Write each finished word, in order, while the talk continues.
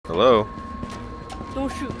Hello?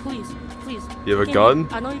 Don't shoot, please. Please. You have a gun?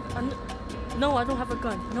 No, I don't have a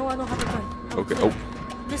gun. No, I don't have a gun. Okay. Oh.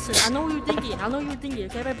 Listen, I know what you're thinking. I know what you're thinking.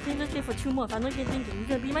 Okay, I've been playing this game for 2 months. I know what you're thinking. You're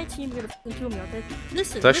gonna be my team. You're gonna fucking kill me. Okay.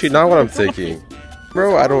 Listen. That's actually not what I'm thinking.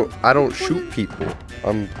 Bro, I don't shoot people.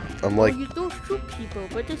 I'm like. Oh, you don't shoot people,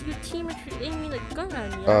 but does your team actually aiming a gun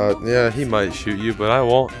at me? Yeah, he might shoot you, but I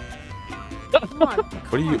won't. Come on.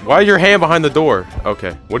 What do you? Why is your hand behind the door?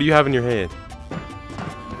 Okay. What do you have in your hand?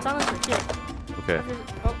 Silencer, kid. Okay.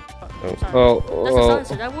 Sorry. Oh. That's a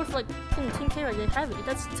silencer. That worth like 10k right there. Have it.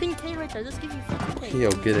 That's 10k right there. Just give you 50k. Hey,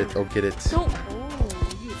 I'll get it. I'll get it. Don't. Oh,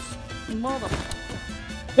 you mother.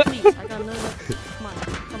 Please, I got no. Come on.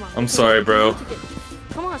 Come on. I'm sorry, bro.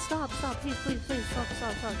 Come on, stop. Please, stop.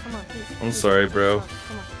 Come on, please. I'm sorry, bro.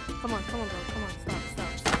 Come on, bro. Come on,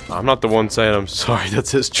 stop. I'm not the one saying I'm sorry. That's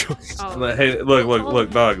his choice. Oh. Hey, look,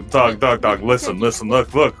 dog. Listen, look,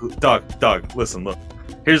 dog. Listen, look.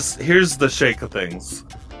 Here's the shake of things.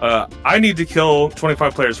 I need to kill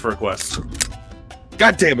 25 players for a quest.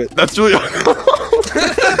 God damn it! That's really.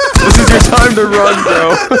 This is your time to run,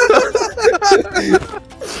 bro.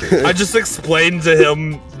 I just explained to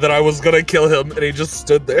him that I was gonna kill him, and he just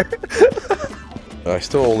stood there. I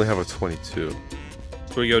still only have a 22.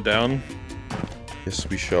 Should we go down? Yes,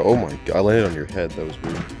 we shall. Oh my god! I landed on your head. That was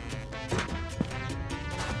weird.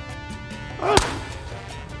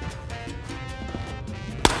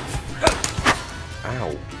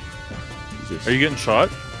 Ow. Jesus. Are you getting shot?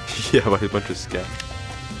 Yeah, by a bunch of scat.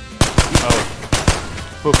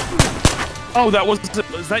 Oh, that was.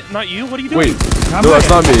 Is that not you? What are you doing? Wait, no, that's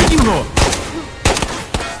not me.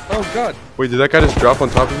 Oh god. Wait, did that guy just drop on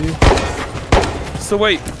top of you? So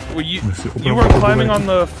wait, you weren't climbing on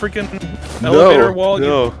the freaking elevator wall?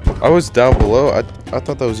 No, I was down below. I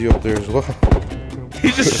thought that was you up there as well.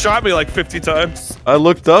 He just shot me like 50 times. I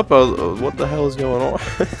looked up. I was, what the hell is going on?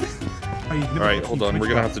 Alright, hold on. We're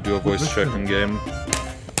gonna have to do a voice check in game.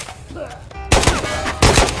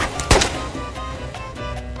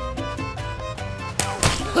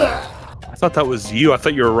 I thought that was you. I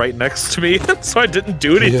thought you were right next to me, so I didn't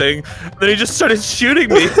do anything. Yeah. Then he just started shooting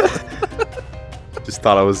me. Just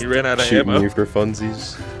thought I was shooting you for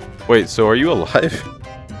funsies. Wait, so are you alive?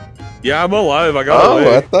 Yeah, I'm alive. I got away.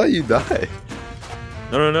 Oh, I thought you died.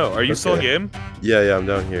 No. Are you still in game? Yeah, I'm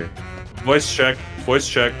down here. Voice check.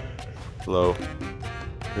 Hello.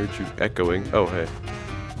 Heard you echoing. Oh, hey.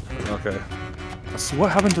 Okay. So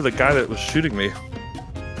what happened to the guy that was shooting me?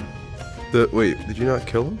 Wait, did you not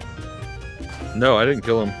kill him? No, I didn't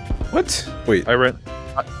kill him. What? Wait. I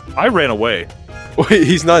ran away. Wait,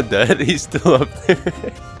 he's not dead? He's still up there?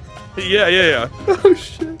 Yeah. Oh,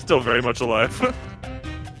 shit. Still very much alive.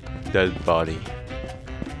 Dead body.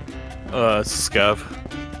 Scav.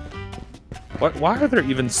 Why are there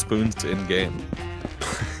even spoons in-game?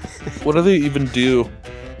 What do they even do?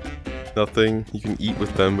 Nothing. You can eat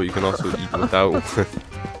with them, but you can also eat without one.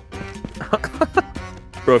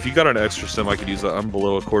 Bro, if you got an extra sim, I could use that. I'm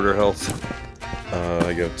below a quarter health.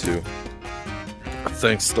 I go 2.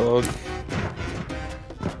 Thanks, dog.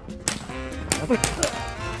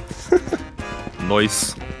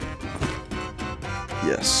 Nice.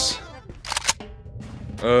 Yes.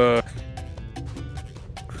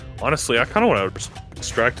 Honestly, I kind of want to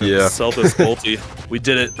extract and sell this multi. We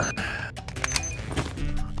did it.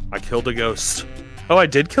 I killed a ghost. Oh, I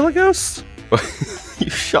did kill a ghost? You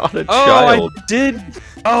shot a child. Oh, I did.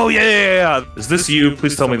 Oh, yeah. Is this you?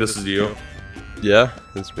 Please tell me this is you. Yeah,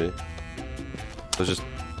 it's me. So just...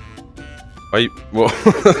 Are you... Well,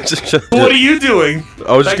 what are you doing?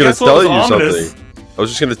 I was just gonna tell you something. I was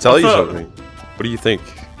just gonna tell you something. What do you think?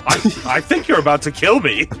 I think you're about to kill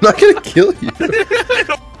me. I'm not gonna kill you.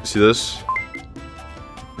 See this?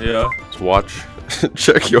 Yeah. Let's watch.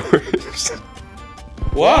 Check yours.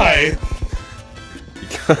 Why?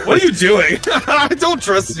 What are you doing? I don't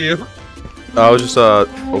trust you. I was just,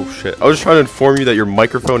 oh shit. I was just trying to inform you that your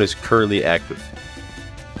microphone is currently active.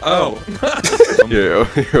 Oh. Here,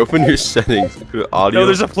 open your settings. Audio. No,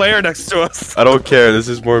 there's a player next to us. I don't care. This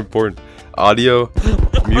is more important. Audio.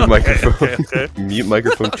 Mute microphone. Okay. Mute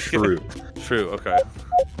microphone. True. True. Okay.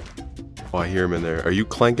 Oh, I hear him in there. Are you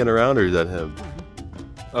clanking around or is that him?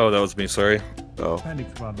 Oh, that was me. Sorry. Oh.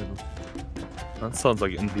 That sounds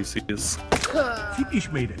like NPCs.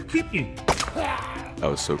 That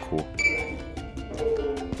was so cool.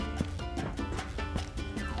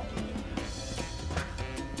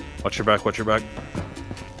 Watch your back. Watch your back.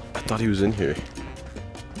 I thought he was in here.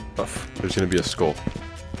 There's gonna be a skull.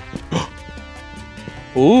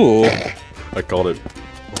 Ooh. I called it.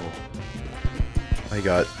 Oh. I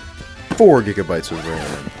got 4 gigabytes of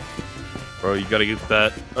RAM. Bro, you gotta get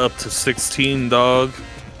that up to 16, dog.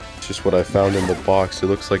 just what I found in the box. It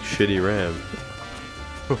looks like shitty RAM.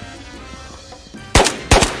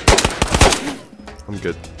 I'm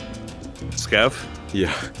good. Scav?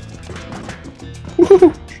 Yeah.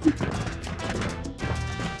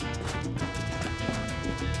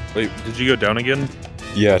 Wait, did you go down again?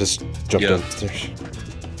 Yeah, just jump downstairs.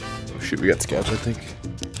 Oh shoot, we got scabs, I think.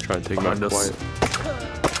 Try and take him out quiet.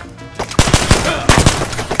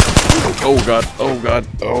 Oh god, oh god.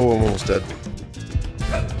 Oh, I'm almost dead.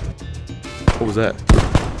 What was that?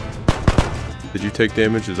 Did you take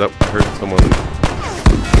damage? Is that, I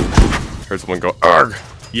heard someone go, ARG!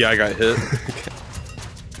 Yeah, I got hit.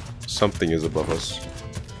 Something is above us.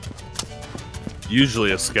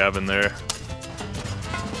 Usually a scav in there.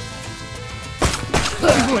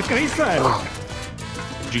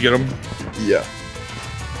 Did you get him? Yeah.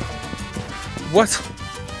 What?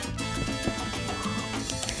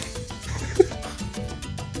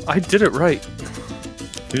 I did it right.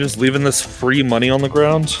 You're just leaving this free money on the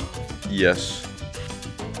ground? Yes.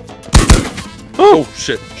 Oh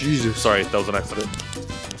shit. Jesus. Sorry, that was an accident.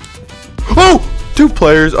 Oh! 2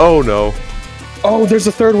 players! Oh no. Oh, there's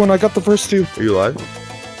a third one. I got the first 2. Are you alive?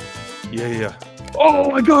 Yeah.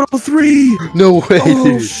 Oh, I got all 3! No way, oh,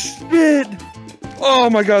 dude. Shit! Oh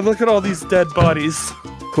my god, look at all these dead bodies.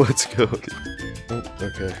 Let's go. Oh,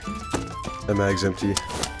 okay. The mag's empty.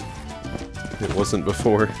 It wasn't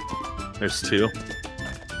before. There's 2.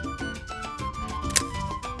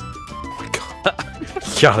 Oh my god.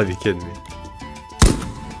 You gotta be kidding me.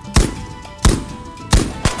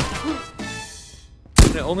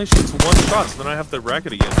 And it only shoots 1 shot, so then I have to rack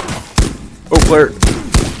it again. Oh, player.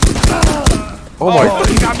 Oh my god.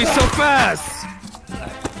 He got me so fast!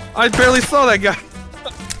 I barely saw that guy.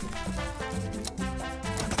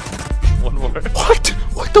 One more. What?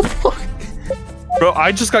 What the fuck? Bro,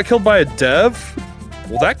 I just got killed by a dev?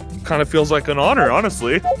 Well, that kind of feels like an honor,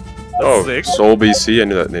 honestly. That's sick. Soul BC, I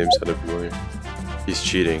knew that name sounded familiar. He's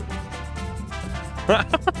cheating.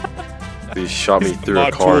 He shot me through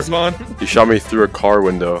a car. He shot me through a car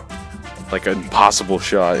window. Like an impossible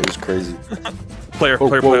shot. It was crazy. Player.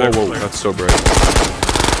 Whoa. That's so bright.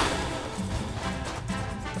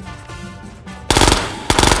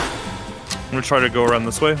 I'm gonna try to go around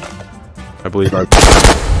this way. I believe I...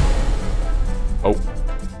 Oh.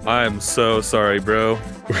 I'm so sorry, bro.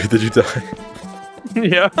 Wait, did you die?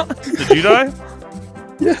 Yeah. Did you die?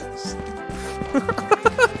 Yes.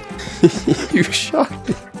 You shot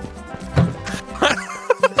me.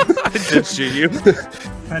 I did shoot you.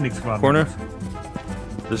 Panic squad. Corner.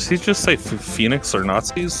 Does he just say Phoenix or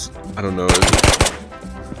Nazis? I don't know.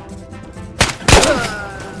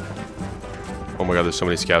 Oh my god, there's so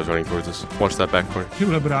many scabs running towards us. Watch that back corner.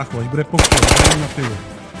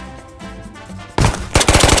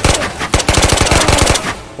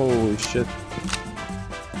 Holy shit.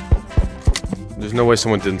 There's no way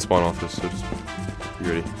someone didn't spawn off this, so just be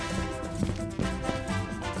ready.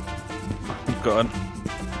 Oh god.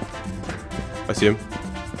 I see him.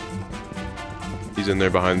 He's in there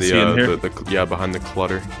behind the, yeah, behind the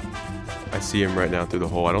clutter. I see him right now through the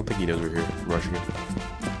hole. I don't think he knows we're here. I'm rushing him.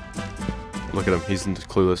 Look at him. He's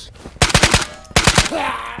clueless.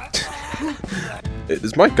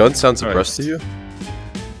 Does my gun sound suppressed to you?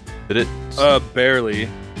 Did it? Barely.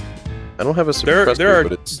 I don't have a suppressor,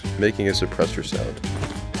 but it's making a suppressor sound.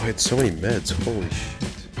 Oh, I had so many meds. Holy shit.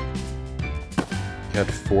 He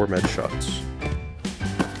had 4 med shots.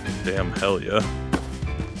 Damn, hell yeah.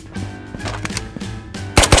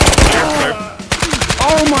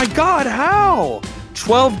 Oh my god, how?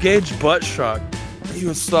 12 gauge butt shot. He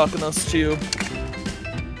was stalking us too.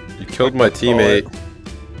 You killed my teammate.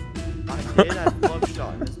 I did have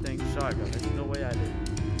buckshot in this dang shotgun. There's no way I did.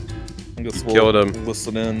 I guess we'll killed him.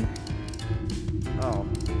 Listen in. Oh,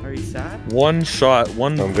 are you sad? 1 shot,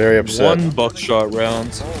 I'm very upset. 1 buckshot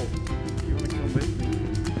round. Oh, you wanna come with me?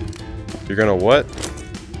 You're gonna what?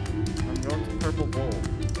 I'm going to Purple Vault.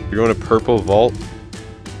 You're going to Purple Vault?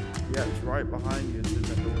 Yeah, it's right behind you. It's in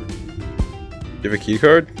that door. You have a key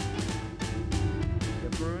card?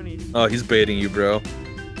 Oh, he's baiting you, bro.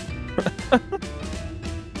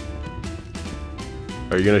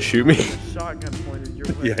 Are you gonna shoot me? Shotgun pointed your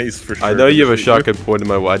way. Yeah, he's for sure. I know you have a shotgun pointed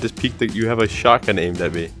my way. I just peeked that you have a shotgun aimed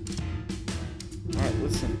at me. Alright,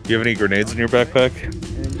 listen. Do you have any grenades in your backpack? And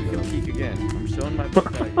then you can peek again. I'm showing my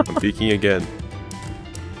backpack. I'm peeking again.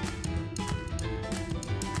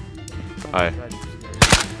 Hi.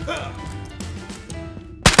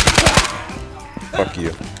 Fuck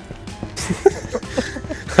you.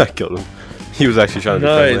 I killed him. He was actually trying to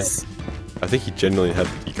defend me. I think he genuinely had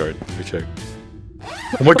the keycard. Let me check.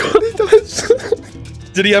 Oh my god, he does!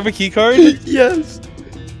 Did he have a keycard? Yes!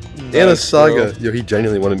 And a Saga. Yo, he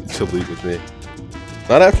genuinely wanted to leave with me.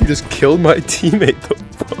 Not after you just killed my teammate, the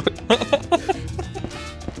fuck?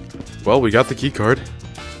 Well, we got the keycard.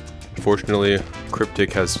 Unfortunately,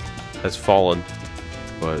 Cryptic has fallen.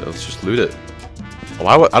 But let's just loot it.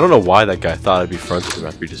 Well, I don't know why that guy thought I'd be friends with him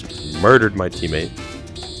after he just murdered my teammate.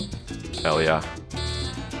 Hell yeah.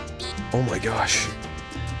 Oh my gosh.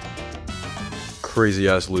 Crazy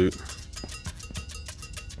ass loot.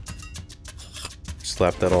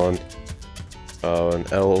 Slap that on. An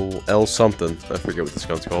L something. I forget what this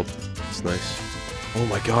gun's called. It's nice. Oh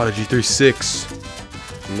my god, a G36.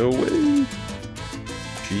 No way.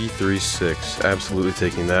 G36. Absolutely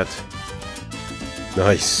taking that.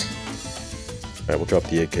 Nice. Alright, we'll drop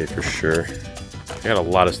the AK for sure. I got a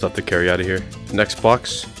lot of stuff to carry out of here. Next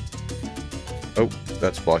box. Oh,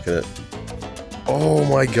 that's blocking it. Oh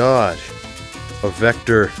my god. A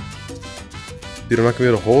Vector. Dude, I'm not gonna be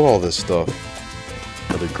able to hold all this stuff.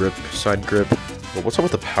 Another grip, side grip. But what's up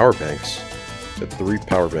with the power banks? Got 3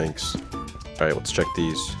 power banks. Alright, let's check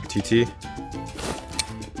these. TT.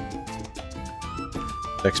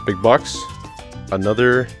 Next big box.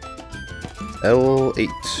 Another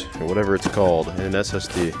L8, or whatever it's called, and an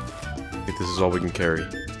SSD. I think this is all we can carry.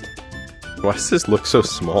 Why does this look so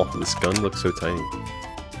small? This gun looks so tiny.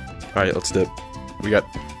 Alright, let's dip. We got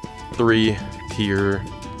 3 tier...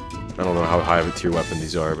 I don't know how high of a tier weapon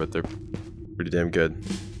these are, but they're pretty damn good.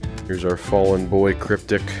 Here's our fallen boy,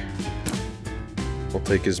 Cryptic. We'll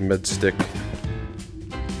take his med stick.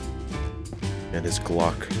 And his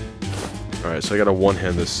Glock. Alright, so I gotta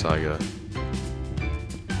one-hand this Saga.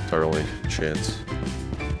 It's our only chance.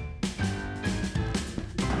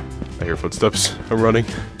 I hear footsteps. I'm running.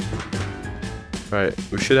 Alright,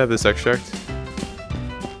 we should have this extract.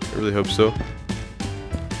 I really hope so.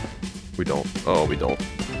 We don't. Oh, we don't.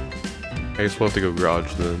 I guess we'll have to go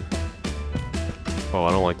garage then. Oh,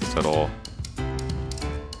 I don't like this at all.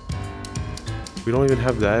 We don't even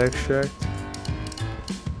have that extract?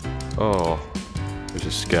 Oh. There's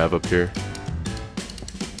a scab up here.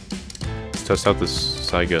 Let's test out this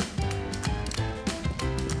Saga.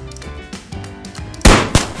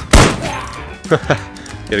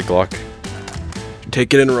 Get a Glock.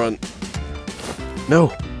 Take it and run.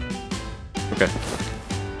 No. Okay.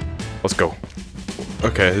 Let's go.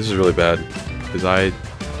 Okay, this is really bad. Because I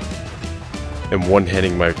am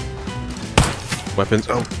one-handing my weapons.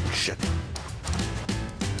 Oh, shit.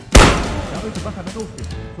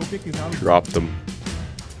 Drop them.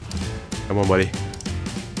 Come on, buddy.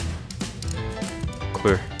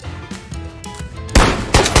 Clear.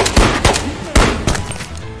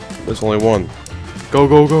 There's only one. Go,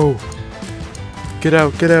 go, go! Get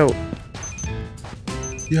out, get out!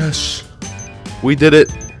 Yes! We did it!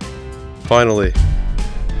 Finally.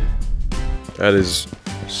 That is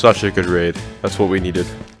such a good raid. That's what we needed.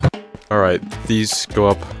 Alright, these go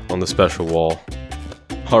up on the special wall.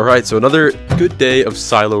 Alright, so another good day of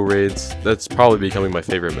Silo raids. That's probably becoming my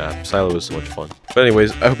favorite map. Silo is so much fun. But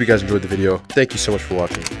anyways, I hope you guys enjoyed the video. Thank you so much for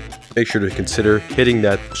watching. Make sure to consider hitting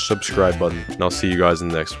that subscribe button, and I'll see you guys in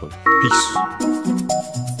the next one. Peace.